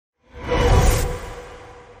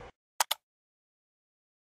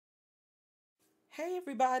Hey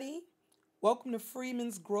everybody, welcome to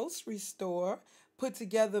Freeman's Grocery Store, put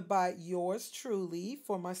together by yours truly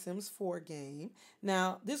for my Sims 4 game.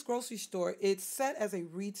 Now, this grocery store, it's set as a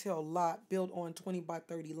retail lot built on 20 by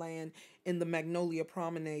 30 land in the Magnolia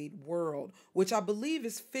Promenade world, which I believe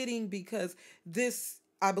is fitting because this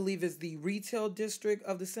I believe is the retail district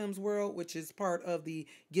of the Sims world, which is part of the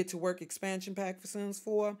Get to Work expansion pack for Sims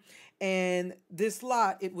 4. And this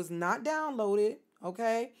lot, it was not downloaded,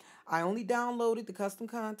 okay? I only downloaded the custom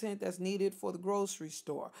content that's needed for the grocery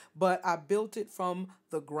store, but I built it from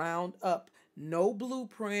the ground up. No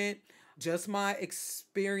blueprint, just my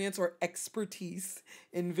experience or expertise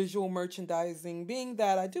in visual merchandising, being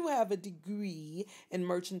that I do have a degree in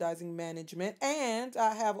merchandising management and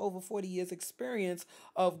I have over 40 years experience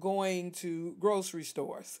of going to grocery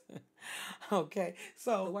stores. Okay,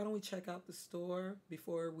 so why don't we check out the store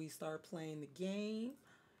before we start playing the game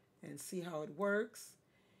and see how it works.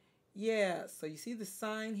 Yeah, so you see the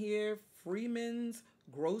sign here, Freeman's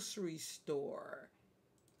Grocery Store.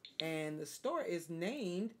 And the store is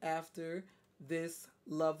named after this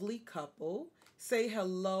lovely couple. Say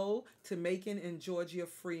hello to Macon and Georgia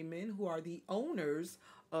Freeman, who are the owners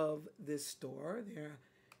of this store. They're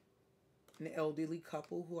an elderly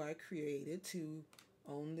couple who I created to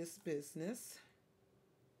own this business.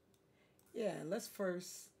 Yeah, and let's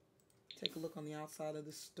first take a look on the outside of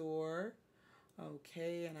the store.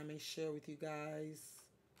 Okay, and I may share with you guys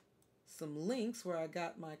some links where I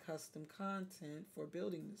got my custom content for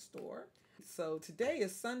building the store. So today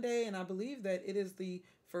is Sunday, and I believe that it is the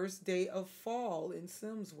first day of fall in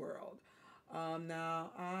Sims World. Now,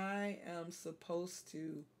 I am supposed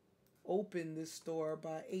to open this store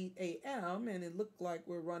by 8 a.m., and it looked like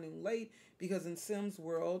we're running late because in Sims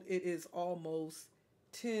World, it is almost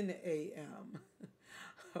 10 a.m.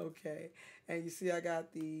 Okay, and you see I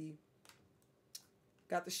got the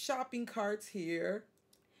shopping carts here.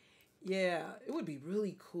 Yeah, it would be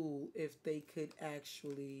really cool if they could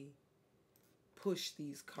actually push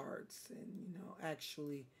these carts and,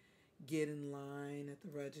 actually get in line at the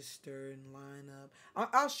register and line up.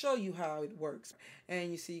 I'll show you how it works.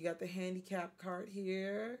 And you see you got the handicap cart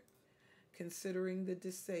here, considering the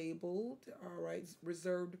disabled. All right,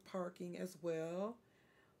 reserved parking as well.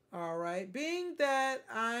 All right, being that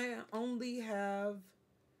I only have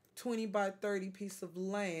 20 by 30 piece of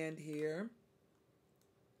land here.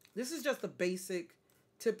 This is just a basic,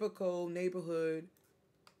 typical neighborhood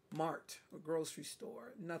mart or grocery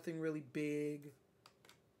store. Nothing really big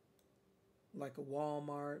like a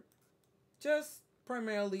Walmart. Just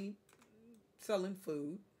primarily selling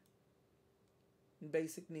food and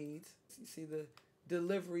basic needs. You see the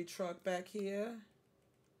delivery truck back here.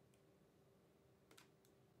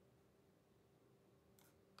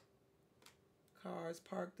 Cars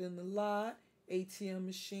parked in the lot. ATM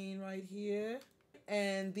machine right here.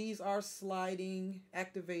 And these are sliding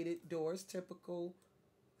activated doors, typical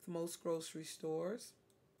with most grocery stores.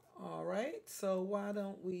 All right, so why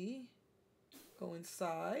don't we go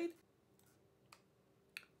inside?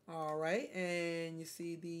 All right, and you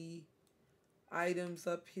see the items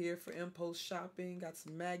up here for impulse shopping. Got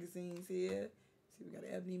some magazines here. See, we got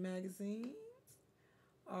Ebony magazines.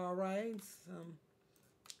 All right,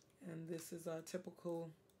 and this is our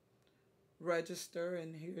typical register,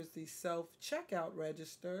 and here's the self-checkout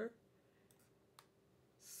register.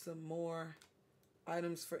 Some more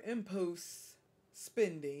items for impulse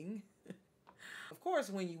spending. Of course,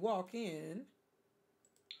 when you walk in,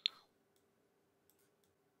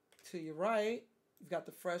 to your right, you've got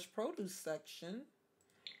the fresh produce section.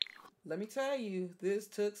 Let me tell you, this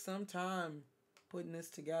took some time putting this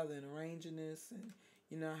together and arranging this,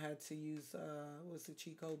 and I had to use what's the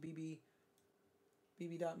cheat code, bb.move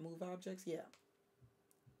objects. Yeah,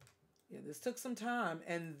 this took some time,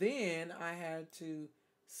 and then I had to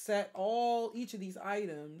set each of these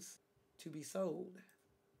items to be sold,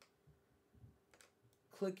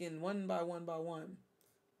 clicking one by one by one.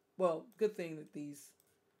 Well, good thing that these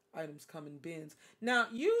items come in bins. Now,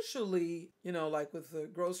 usually, like with the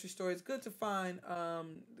grocery store, it's good to find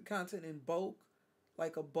the content in bulk,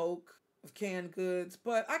 like a bulk of canned goods,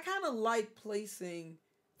 but I kind of like placing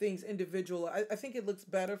things individual. I think it looks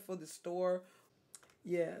better for the store.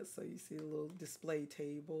 Yeah, so you see a little display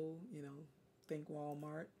table, think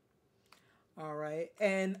Walmart. All right,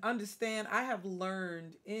 and understand I have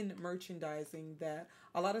learned in merchandising that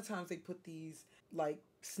a lot of times they put these like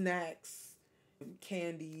snacks,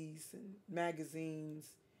 candies, and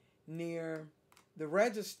magazines near the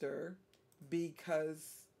register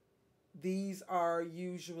because these are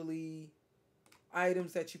usually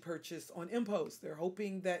items that you purchase on impulse. They're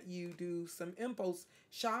hoping that you do some impulse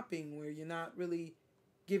shopping where you're not really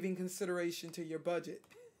giving consideration to your budget.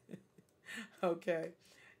 Okay.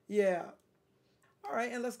 Yeah. All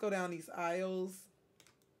right, and let's go down these aisles.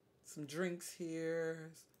 Some drinks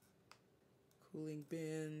here, cooling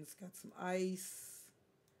bins, got some ice,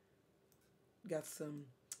 got some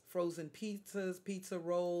frozen pizzas, pizza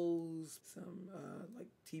rolls, some like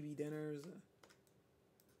TV dinners.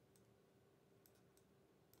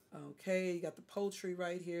 Okay, you got the poultry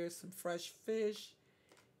right here, some fresh fish,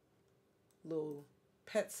 little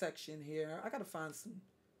pet section here. I gotta find some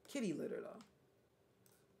kitty litter though.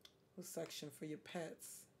 A section for your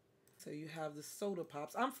pets. So you have the soda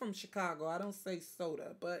pops. I'm from Chicago. I don't say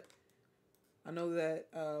soda, but I know that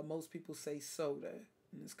most people say soda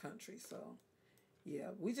in this country. So yeah,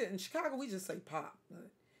 we just in Chicago we just say pop. But,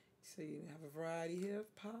 so you have a variety here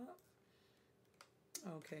of pop.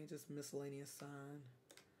 Okay, just miscellaneous sign.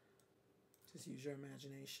 Just use your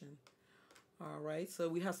imagination. All right, so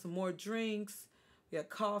we have some more drinks. We got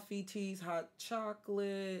coffee, teas, hot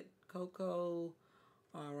chocolate, cocoa.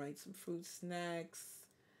 All right, some fruit snacks,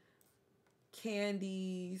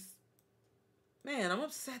 candies. Man, I'm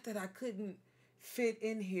upset that I couldn't fit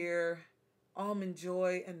in here Almond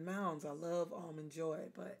Joy and Mounds. I love Almond Joy,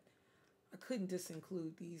 but I couldn't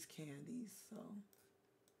disinclude these candies. So,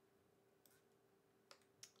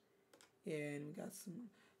 yeah, and we got some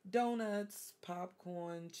donuts,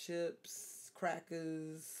 popcorn, chips,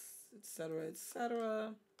 crackers, etc.,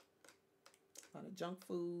 etc. A lot of junk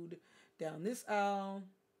food. Down this aisle,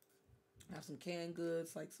 I have some canned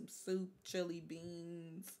goods like some soup, chili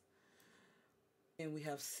beans. And we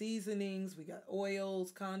have seasonings. We got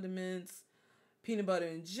oils, condiments, peanut butter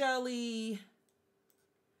and jelly,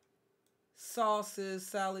 sauces,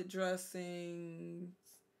 salad dressings,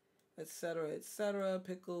 etc., etc.,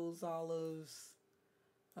 pickles, olives.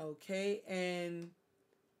 Okay, and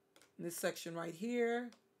this section right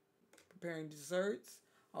here, preparing desserts.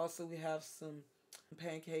 Also, we have some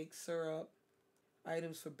pancake syrup,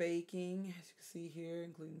 items for baking, as you can see here,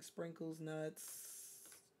 including sprinkles, nuts,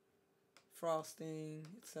 frosting,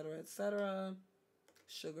 etc., etc.,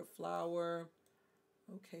 sugar, flour.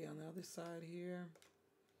 Okay, on the other side here,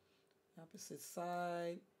 opposite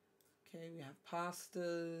side. Okay, we have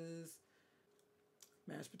pastas,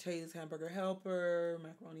 mashed potatoes, hamburger helper,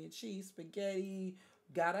 macaroni and cheese, spaghetti.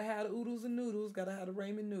 Gotta have the oodles and noodles. Gotta have the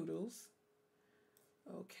ramen noodles.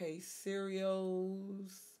 Okay,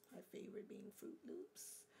 cereals. My favorite being Fruit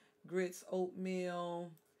Loops. Grits,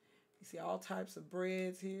 oatmeal. You see all types of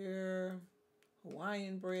breads here.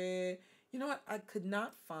 Hawaiian bread. You know what? I could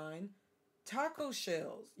not find taco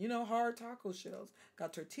shells. You know, hard taco shells.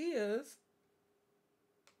 Got tortillas.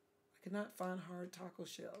 I could not find hard taco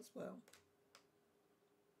shells. Well,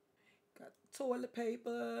 got toilet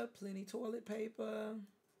paper, plenty toilet paper.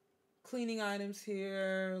 Cleaning items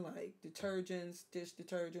here like detergents, dish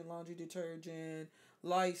detergent, laundry detergent,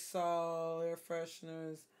 Lysol, air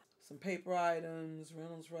fresheners, some paper items,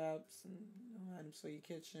 Reynolds wraps, and items for your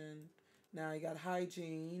kitchen. Now you got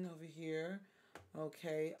hygiene over here.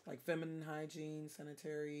 Okay, like feminine hygiene,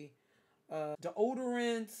 sanitary,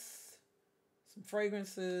 deodorants, some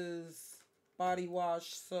fragrances, body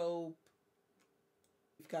wash, soap.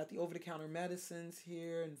 We've got the over-the-counter medicines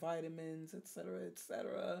here and vitamins, etc.,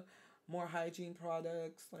 etc. More hygiene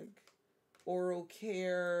products like oral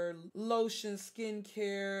care, lotion, skin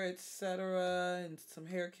care, etc., and some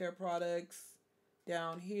hair care products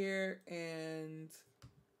down here. And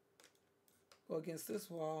go against this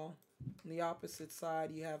wall. On the opposite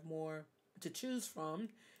side, you have more to choose from: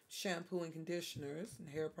 shampoo and conditioners and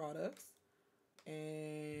hair products.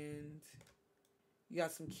 And you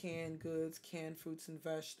got some canned goods, canned fruits and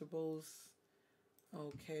vegetables.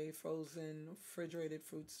 Okay, frozen, refrigerated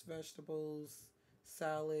fruits, vegetables,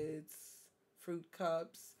 salads, fruit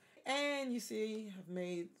cups. And you see, I've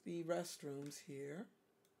made the restrooms here.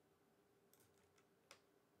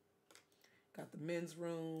 Got the men's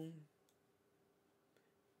room,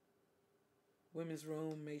 women's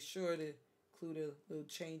room. Make sure to include a little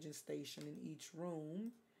changing station in each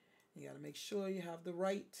room. You got to make sure you have the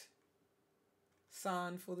right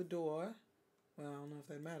sign for the door. Well, I don't know if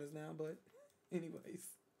that matters now, but anyways.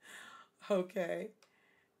 Okay.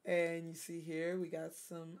 And you see here, we got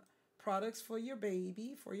some products for your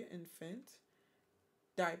baby, for your infant.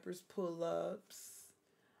 Diapers, pull-ups,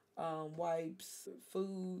 wipes,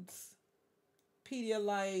 foods,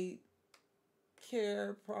 Pedialyte,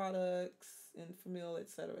 care products, Enfamil,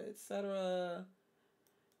 etc., etc.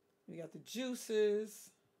 We got the juices.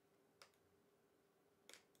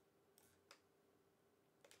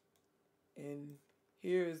 And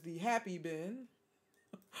here is the happy bin.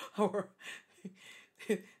 Or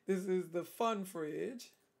this is the fun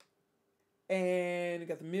fridge. And we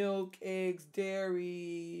got the milk, eggs,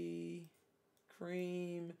 dairy,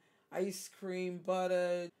 cream, ice cream,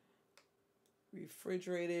 butter,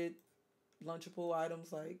 refrigerated lunchable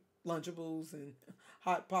items like Lunchables and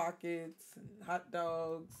Hot Pockets and hot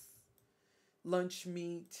dogs, lunch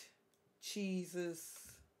meat, cheeses.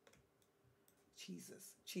 Did I?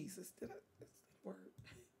 That's that word.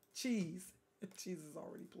 Cheese. Cheese is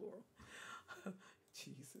already plural.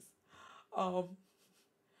 Jesus.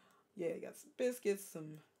 Yeah, you got some biscuits,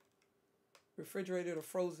 some refrigerated or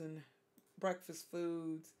frozen breakfast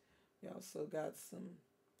foods. We also got some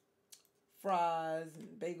fries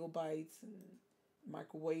and bagel bites and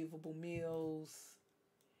microwavable meals.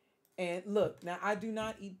 And look, now I do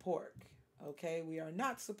not eat pork. Okay, we are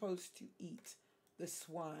not supposed to eat the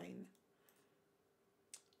swine.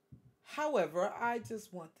 However, I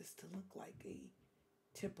just want this to look like a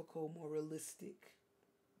typical, more realistic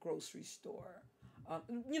grocery store.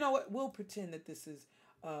 You know what? We'll pretend that this is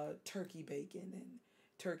turkey bacon and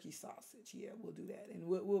turkey sausage. Yeah, we'll do that, and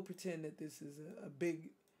we'll pretend that this is a big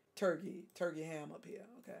turkey ham up here.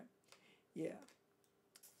 Okay, yeah,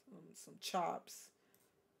 some chops,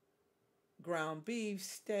 ground beef,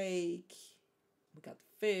 steak. We got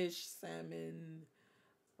the fish, salmon,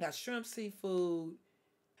 got shrimp, seafood,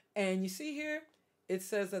 and you see here it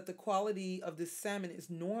says that the quality of this salmon is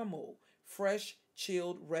normal, fresh,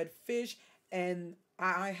 chilled red fish, and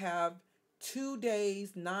I have 2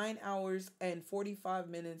 days, 9 hours, and 45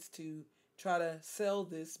 minutes to try to sell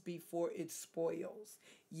this before it spoils.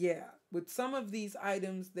 Yeah, with some of these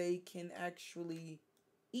items, they can actually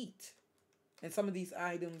eat. And some of these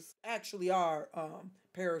items actually are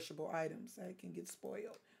perishable items that can get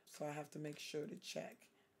spoiled. So I have to make sure to check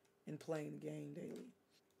and playing the game daily.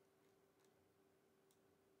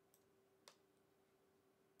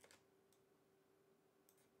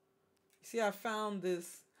 See, I found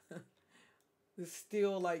this this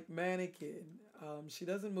still like mannequin. She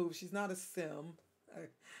doesn't move. She's not a sim,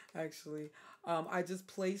 actually. I just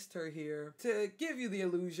placed her here to give you the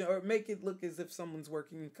illusion or make it look as if someone's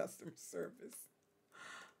working in customer service.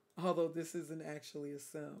 Although this isn't actually a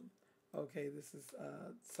sim. Okay, this is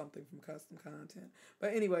something from custom content.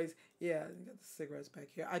 But anyways, yeah, you got the cigarettes back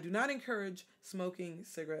here. I do not encourage smoking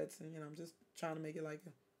cigarettes, and I'm just trying to make it like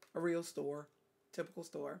a real store, typical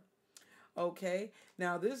store. Okay,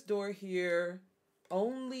 now this door here,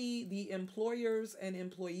 only the employers and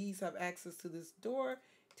employees have access to this door,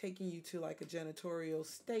 taking you to like a janitorial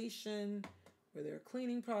station where there are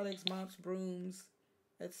cleaning products, mops, brooms,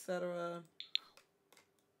 etc.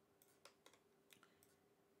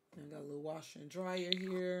 And got a little washer and dryer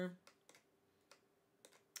here.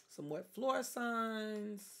 Some wet floor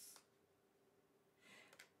signs.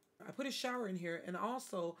 I put a shower in here, and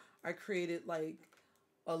also I created like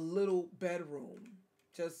a little bedroom,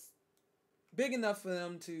 just big enough for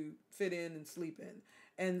them to fit in and sleep in.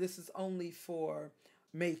 And this is only for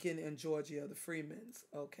Macon and Georgia, the Freemans.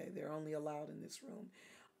 Okay, they're only allowed in this room.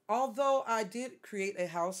 Although I did create a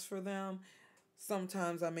house for them,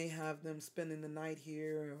 sometimes I may have them spending the night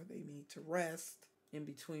here, or they need to rest in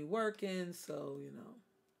between working, so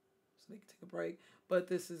so they can take a break. But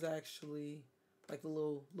this is actually like a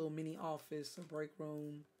little mini office or break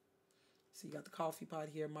room. So you got the coffee pot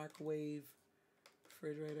here, microwave,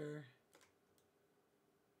 refrigerator.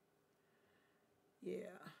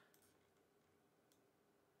 Yeah.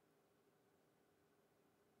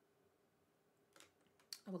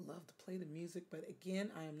 I would love to play the music, but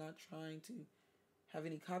again, I am not trying to have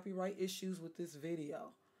any copyright issues with this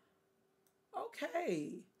video.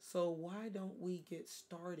 Okay, so why don't we get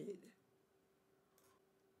started?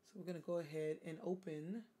 So we're going to go ahead and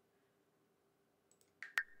open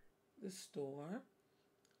the store.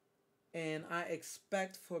 And I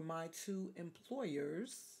expect for my 2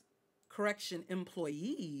 employees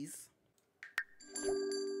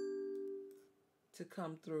to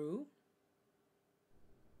come through.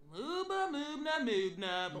 Mooba, moobna,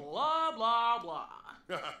 moobna, blah, blah, blah.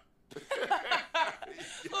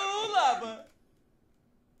 Ooh, lover.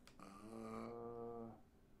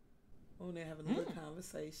 Oh, they're having a good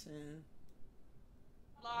conversation.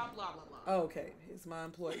 Blah, blah, blah, blah. Okay, he's my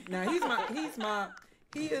employee. Now,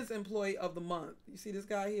 he is employee of the month. You see this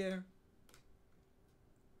guy here?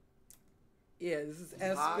 Yeah, this is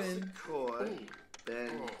Espen.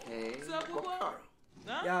 Ben Hay. What's up, Bubba?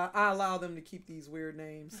 Huh? Yeah, I allow them to keep these weird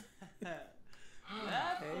names.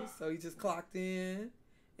 Okay, so he just clocked in.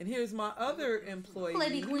 And here's my other employee,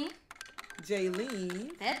 Lady Queen.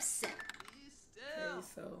 Jaylene. Pepsi. Okay,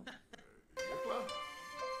 so.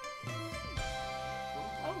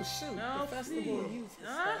 Oh, shoot. No, the Festival of Youth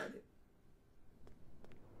has started.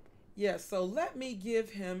 Yeah, so let me give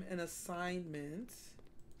him an assignment.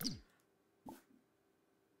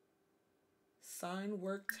 Sign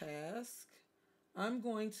work task. I'm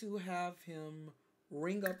going to have him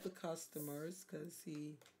ring up the customers because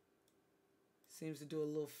he seems to do a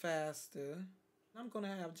little faster. I'm going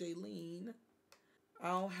to have Jaylene.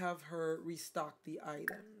 I'll have her restock the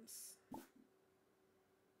items.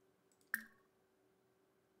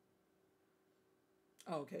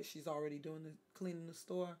 Okay, she's already doing the cleaning the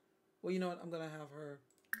store. Well, you know what? I'm going to have her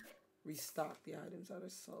restock the items that are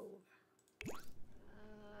sold.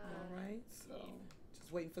 All right, so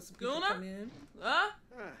just waiting for some people to come in. Huh?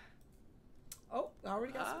 Oh, I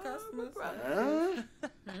already got some customers.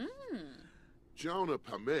 Jonah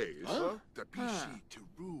Pamez, Tapishi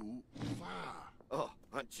Teru Va. Oh,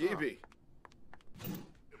 Aunt Chibi.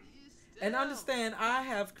 And understand, I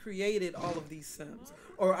have created all of these Sims,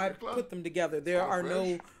 or I put them together. There are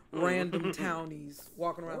no random townies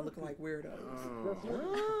walking around looking like weirdos.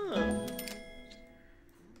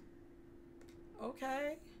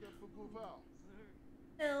 Okay.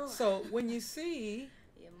 So when you see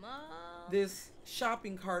this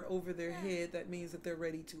shopping cart over their head, that means that they're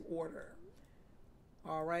ready to order.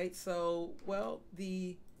 All right. So, well,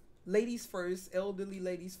 the ladies first, elderly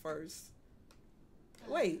ladies first.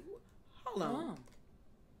 Wait, hold on.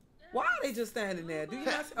 Why are they just standing there? Do you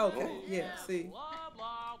not see? Okay, yeah, see. Blah,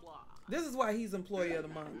 blah, blah. This is why he's employee of the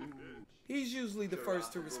month. He's usually the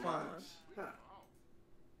first to respond.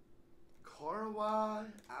 Korwa,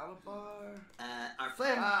 Alabar. Our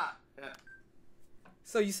friend. Yeah.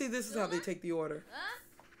 So you see, this is how they take the order.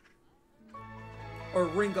 Or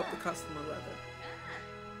ring up the customer, rather.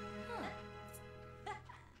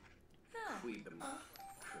 Queebin.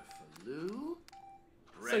 Criffaloo.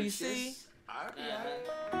 So you see,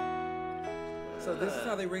 so this is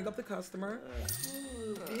how they ring up the customer.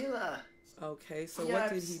 Vila. Okay, so what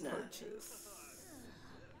did he Yapsna. purchase?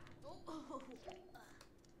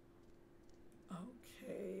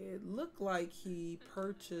 Okay, it looked like he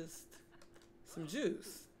purchased some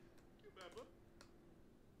juice.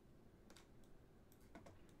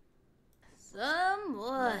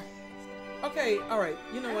 Someone. Okay, all right.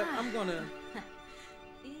 You know what? I'm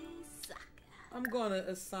gonna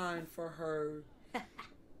assign for her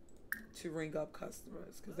to ring up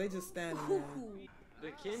customers because they just standing there.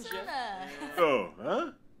 The kinship. Oh,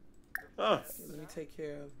 huh? Oh. Okay, let me take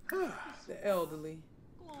care of the elderly.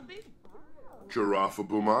 Giraffe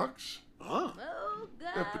Bumax. Huh?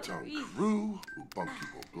 Epiton Crew. Ubunky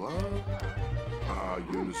Blah.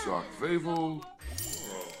 Unisoc Favel.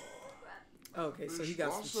 Okay, so he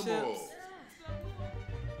got some chips.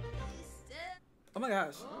 Oh my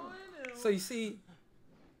gosh. So you see,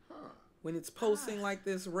 when it's pulsing like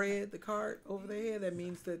this red, the card over their head, that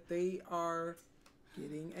means that they are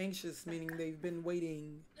getting anxious, meaning they've been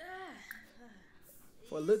waiting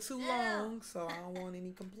for a little too long, so I don't want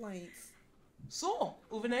any complaints. So,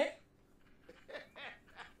 Uvene.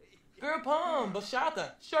 Gerpam,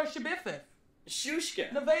 Bashata, Sharshabifif,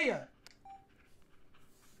 Shushka. Nevaeh.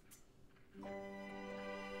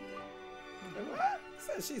 What?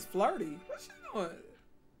 Says she's flirty. What's she doing?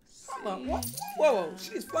 Hold on. What? Whoa,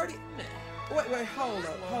 she's flirty. Wait, hold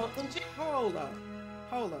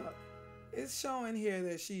up. It's showing here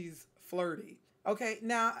that she's flirty. Okay,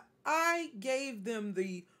 now I gave them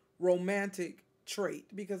the romantic trait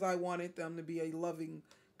because I wanted them to be a loving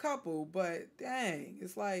couple, but dang,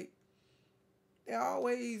 it's like they're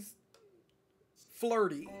always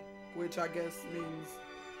flirty, which I guess means.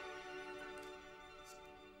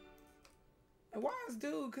 And why is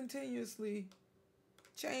dude continuously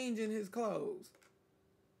changing his clothes?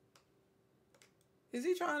 Is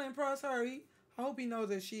he trying to impress her? I hope he knows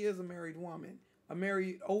that she is a married woman, a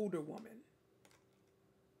married older woman.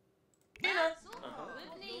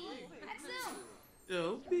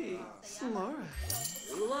 Dopey. Slora.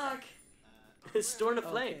 Good luck. Storing a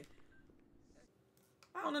flame. Okay.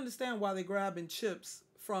 I don't understand why they're grabbing chips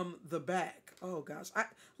from the back. Oh gosh, I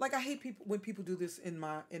hate people when people do this in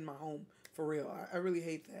my home. For real, I really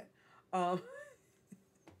hate that.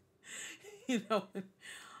 You know,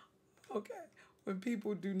 okay, when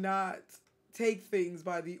people do not take things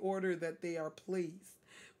by the order that they are placed.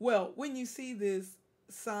 Well, when you see this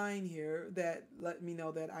sign here that let me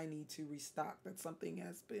know that I need to restock, that something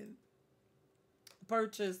has been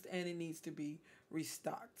purchased and it needs to be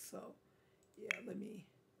restocked. So, yeah, I'm gonna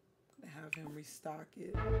have him restock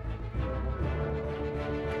it.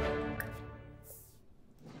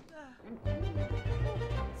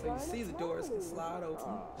 So you see the doors can slide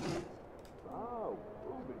open.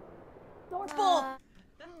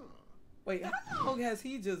 Wait, how long has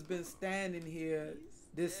he just been standing here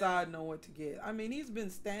deciding on what to get. I mean, he's been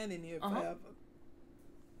standing here forever.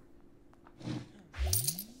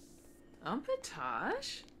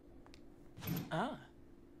 Potage? Ah.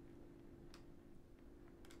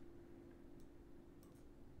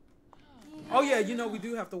 Oh yeah, you know we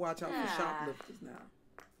do have to watch out for shoplifters now.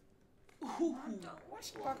 Why is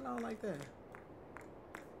she walking on like that?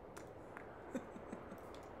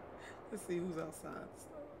 Let's see who's outside.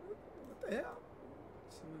 What the hell?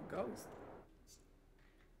 She a ghost.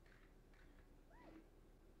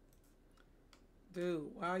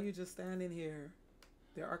 Dude, why are you just standing here?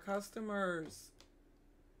 There are customers.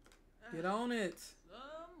 Get on it.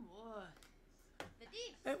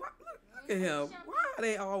 Hey, look at him. Why are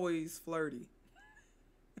they always flirty?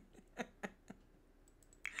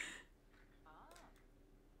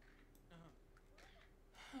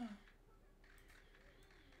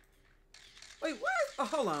 Wait, what? Oh,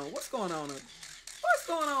 hold on. What's going on? What's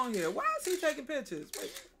going on here? Why is he taking pictures?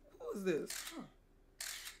 Wait, who is this?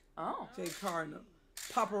 Oh. Jay Cardinal.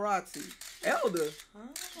 Paparazzi. Elder.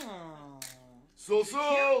 Oh. So,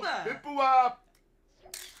 hip up.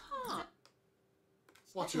 Huh.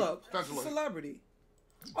 Watch Look, it. That's a celebrity.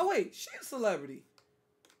 Oh, wait. She's a celebrity.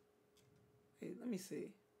 Hey, let me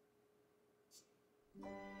see.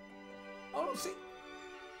 Oh, see.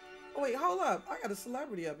 Oh, wait, hold up. I got a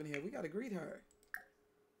celebrity up in here. We got to greet her.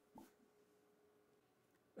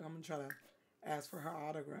 I'm going to try to ask for her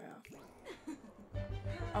autograph.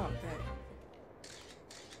 Oh, dang.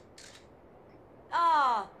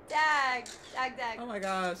 Oh, dag. Oh, my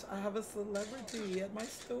gosh. I have a celebrity at my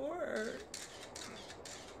store.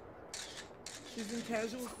 She's in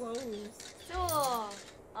casual clothes. Sure.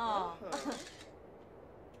 Oh.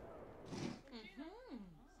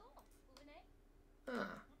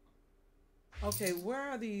 Okay, where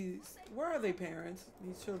are these? Where are they, parents?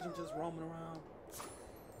 These children just roaming around.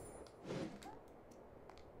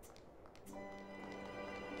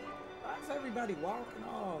 Why is everybody walking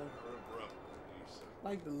off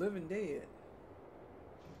like the living dead?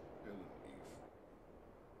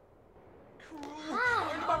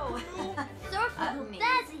 Oh. Surfer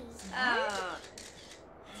Dazzy.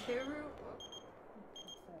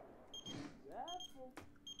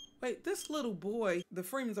 Wait, this little boy, the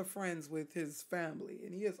Freemans are friends with his family,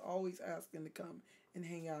 and he is always asking to come and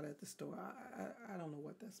hang out at the store. I don't know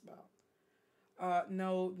what that's about.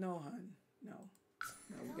 No, hun. No,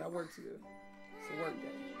 we got work to do. It's a work day.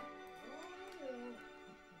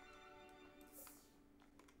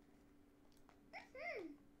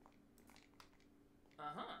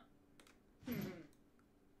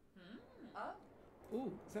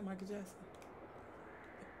 Ooh, is that Michael Jackson?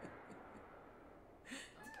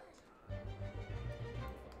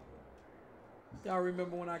 Y'all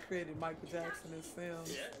remember when I created Michael Jackson in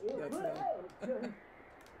SIMS? That's him.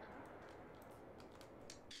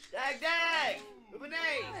 Dag!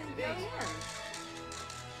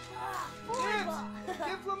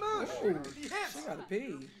 Ooh, she gotta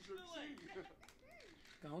pee.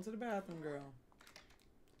 Go on to the bathroom, girl.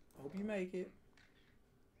 Hope you make it.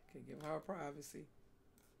 Okay, give her privacy.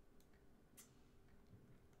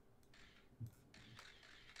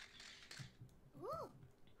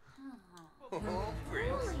 Oh,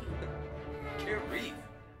 Prince. Can't breathe.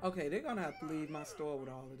 Okay, they're gonna have to leave my store with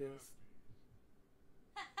all of this.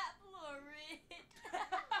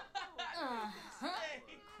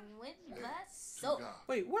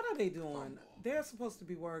 Wait, what are they doing? They're supposed to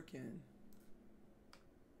be working.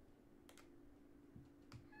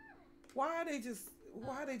 Why are they just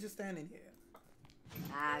standing here?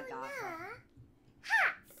 I got her.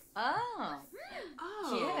 Oh.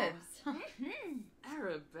 Chips.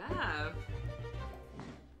 Arabab.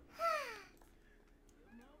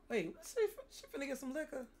 Wait, she finna get some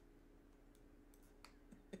liquor.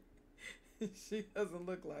 She doesn't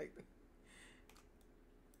look like.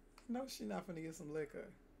 No, she not finna get some liquor.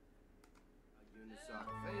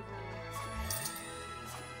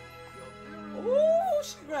 Ooh,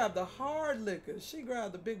 she grabbed the hard liquor. She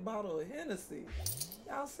grabbed the big bottle of Hennessy.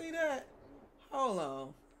 Y'all see that? Hold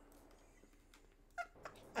on.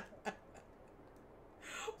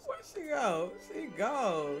 Where'd she go? She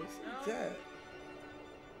goes. She jet.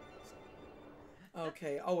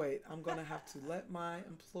 Okay. Oh wait, I'm gonna have to let my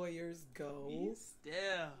employers go. Be still.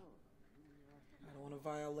 I don't want to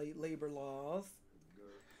violate labor laws.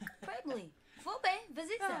 Probably. Fube,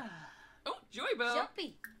 visita. Oh, Joy Bell.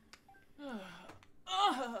 Jumpy.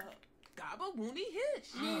 Gaba Wooney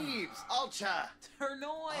Hitch. Jeeves, Ultra.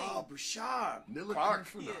 Turnoy. Oh, Bouchard. Nilla Clark.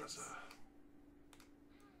 Confernaza.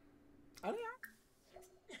 Oh yeah.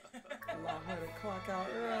 Allow her to clock out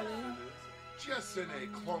early. Jessene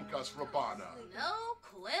Klonkas Rabana. No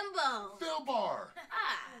Quimbo. Filbar.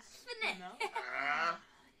 Finette.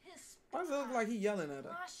 Why does it look like he yelling at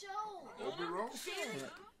her? Oberon.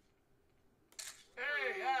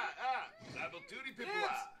 Hey, Double duty people.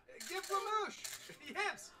 Give Lamouche.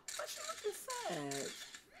 Yips. Why she looking sad?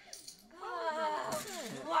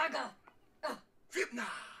 Warga. Fipna.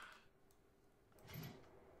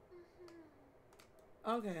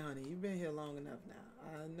 Okay, honey, you've been here long enough now.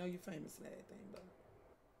 I know you're famous and everything, but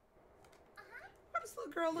why this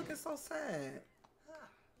little girl looking so sad?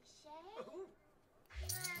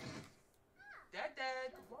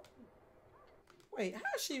 Dad. Wait, how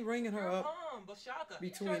is she ringing her up Bashaka.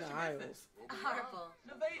 between the aisles? Harpo.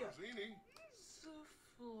 Nevaeh. Zini.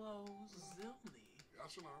 Suflo Zilni.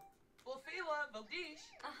 Yasana. Fulfila Vodish.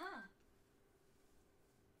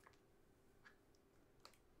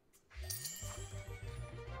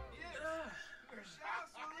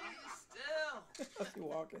 Still. She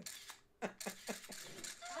walking.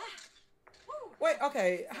 Wait,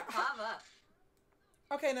 okay. Pava.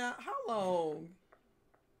 Okay, now, how long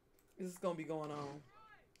is this going to be going on?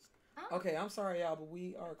 Okay, I'm sorry, y'all, but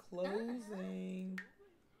we are closing.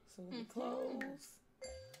 So we close.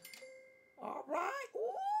 All right.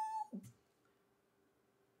 Ooh.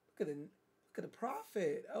 Look at the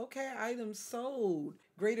profit. Okay, items sold.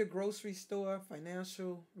 Greater grocery store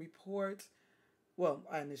financial report. Well,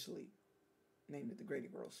 I initially named it the Greater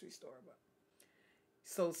Grocery Store, but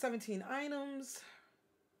so 17 items.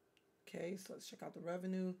 Okay, so let's check out the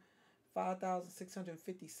revenue.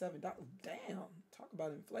 $5,657. Damn, talk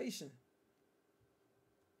about inflation.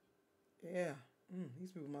 Yeah,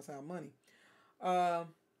 these people must have money.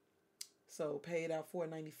 So paid out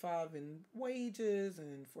 $4.95 in wages,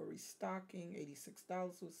 and for restocking,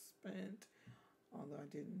 $86 was spent. Although I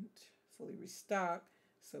didn't fully restock,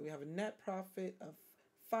 so we have a net profit of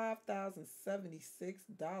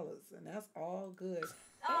 $5,076, and that's all good.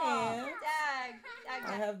 Oh, And dag.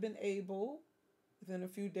 I have been able, within a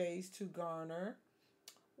few days, to garner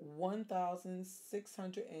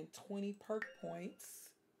 1,620 perk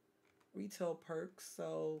points, retail perks,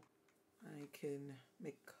 so I can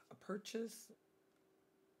make a purchase.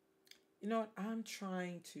 You know what? I'm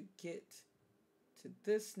trying to get to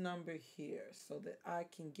this number here so that I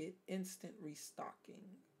can get instant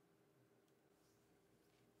restocking.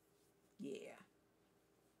 Yeah.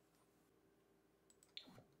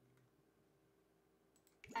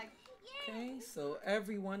 Okay, so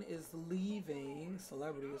everyone is leaving.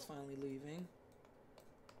 Celebrity is finally leaving.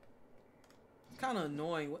 It's kind of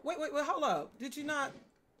annoying. Wait, hold up. Did you not?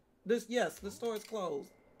 Yes, the store is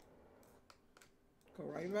closed. Go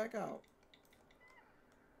right back out.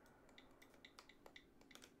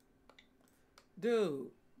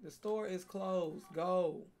 Dude, the store is closed.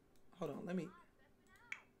 Go. Hold on, let me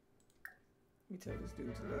tell this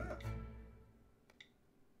dude to leave.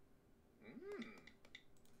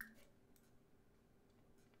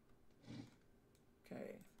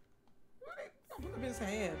 Okay. Don't put up his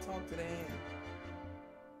hand. Talk to the hand.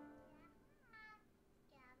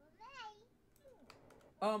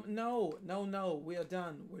 No. We're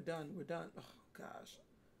done. We're done. Oh, gosh.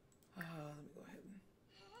 Let me go ahead and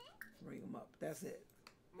bring him up. That's it.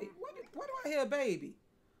 Hey, why do I hear a baby?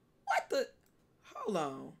 What the? Hold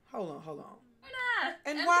on.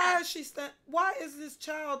 And why is she why is this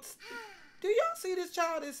child? Do y'all see this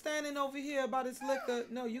child is standing over here about his liquor?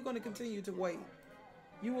 No, you're going to continue to wait.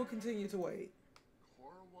 You will continue to wait.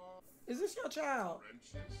 Is this your child?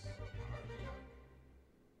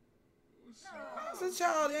 This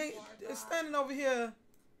child is standing over here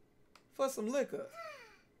for some liquor.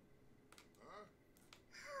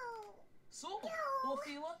 So,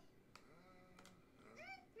 Fulfila.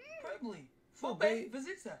 Pregnant. Oh, Full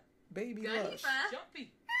visita. Baby Lush.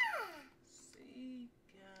 Jumpy.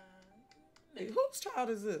 Hey, whose child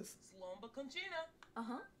is this? Slumba Conchina.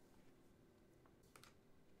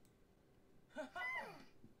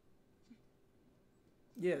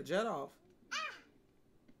 Yeah, jet off.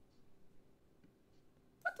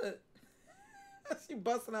 What the? She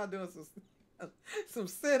busting out doing some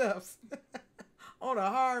sit-ups on a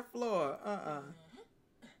hard floor.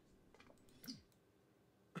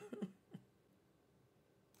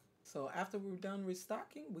 So after we're done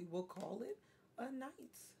restocking, we will call it a night.